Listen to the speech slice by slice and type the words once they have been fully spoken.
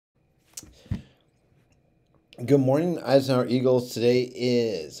Good morning, Eisenhower Eagles. Today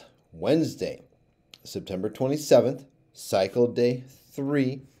is Wednesday, September 27th, cycle day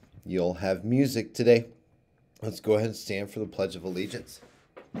 3. You'll have music today. Let's go ahead and stand for the Pledge of Allegiance.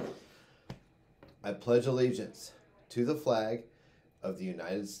 I pledge allegiance to the flag of the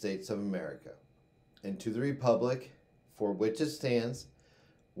United States of America and to the republic for which it stands,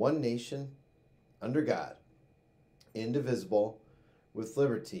 one nation, under God, indivisible, with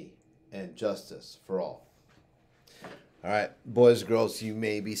liberty and justice for all. All right, boys and girls, you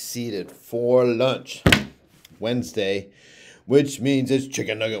may be seated for lunch. Wednesday, which means it's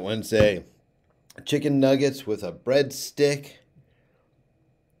Chicken Nugget Wednesday. Chicken nuggets with a breadstick.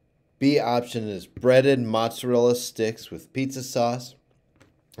 B option is breaded mozzarella sticks with pizza sauce.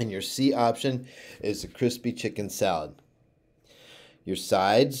 And your C option is a crispy chicken salad. Your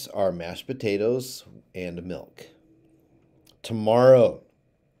sides are mashed potatoes and milk. Tomorrow,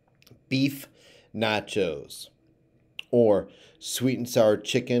 beef nachos, or sweet and sour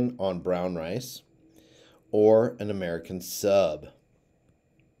chicken on brown rice, or an American sub.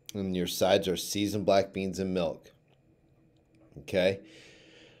 And your sides are seasoned black beans and milk. Okay?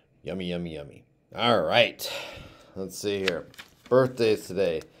 Yummy, yummy, yummy. All right. Let's see here. Birthdays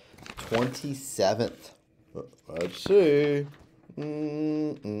today. 27th. Let's see.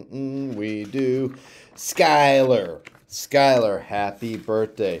 We do Skylar. Skylar, happy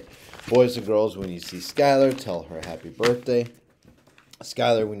birthday. Boys and girls, when you see Skylar, tell her happy birthday.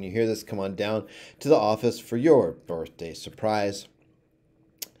 Skylar, when you hear this, come on down to the office for your birthday surprise.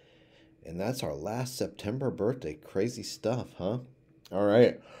 And that's our last September birthday. Crazy stuff, huh? All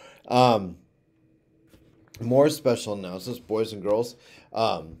right. More special announcements, boys and girls.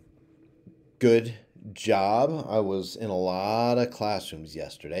 Good job. I was in a lot of classrooms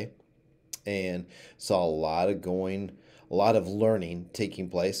yesterday and saw a lot of learning taking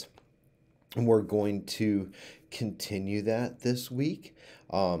place. And we're going to continue that this week.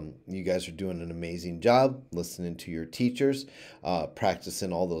 You guys are doing an amazing job listening to your teachers,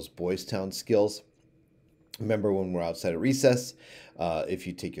 practicing all those Boys Town skills. Remember when we're outside of recess, if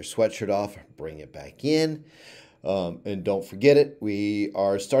you take your sweatshirt off, bring it back in. And don't forget it, we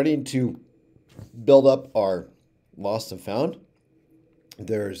are starting to build up our lost and found.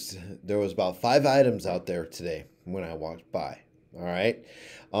 There was about 5 items out there today when I walked by. All right.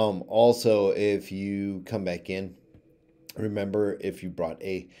 Also, if you come back in, remember if you brought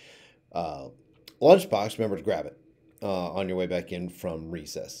a lunchbox, remember to grab it on your way back in from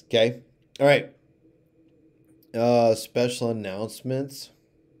recess. Okay. All right. Special announcements.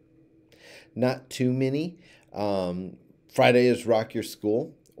 Not too many. Friday is Rock Your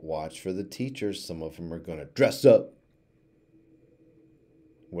School. Watch for the teachers. Some of them are going to dress up.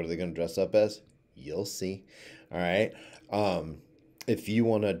 What are they going to dress up as? You'll see. All right. If you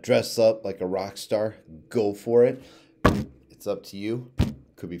want to dress up like a rock star, go for it. It's up to you.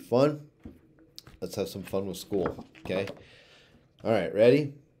 Could be fun. Let's have some fun with school. Okay. All right.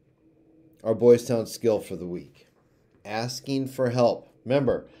 Ready? Our Boys Town skill for the week. Asking for help.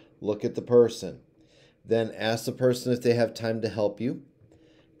 Remember, look at the person. Then ask the person if they have time to help you.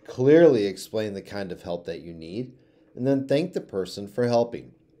 Clearly explain the kind of help that you need. And then thank the person for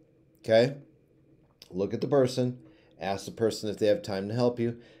helping. Okay? Look at the person. Ask the person if they have time to help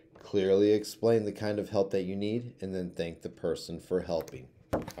you. Clearly explain the kind of help that you need. And then thank the person for helping.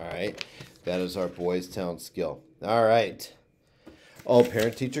 All right? That is our Boys Town skill. All right. Oh,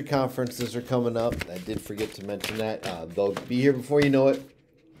 parent-teacher conferences are coming up. I did forget to mention that. They'll be here before you know it.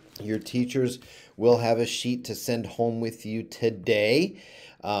 Your teachers will have a sheet to send home with you today.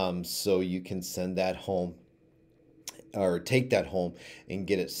 So you can send that home or take that home and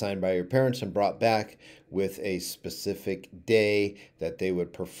get it signed by your parents and brought back with a specific day that they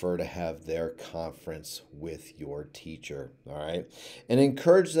would prefer to have their conference with your teacher. All right. And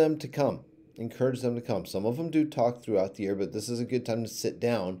encourage them to come. Encourage them to come. Some of them do talk throughout the year, but this is a good time to sit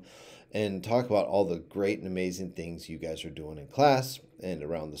down and talk about all the great and amazing things you guys are doing in class and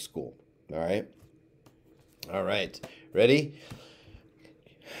around the school. All right. All right. Ready?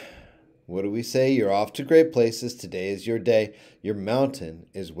 What do we say? You're off to great places. Today is your day. Your mountain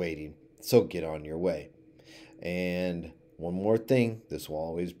is waiting. So get on your way. And one more thing, this will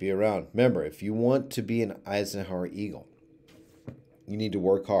always be around. Remember, if you want to be an Eisenhower Eagle, you need to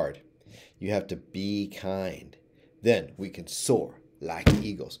work hard. You have to be kind. Then we can soar like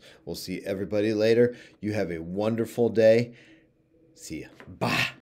eagles. We'll see everybody later. You have a wonderful day. See ya. Bye.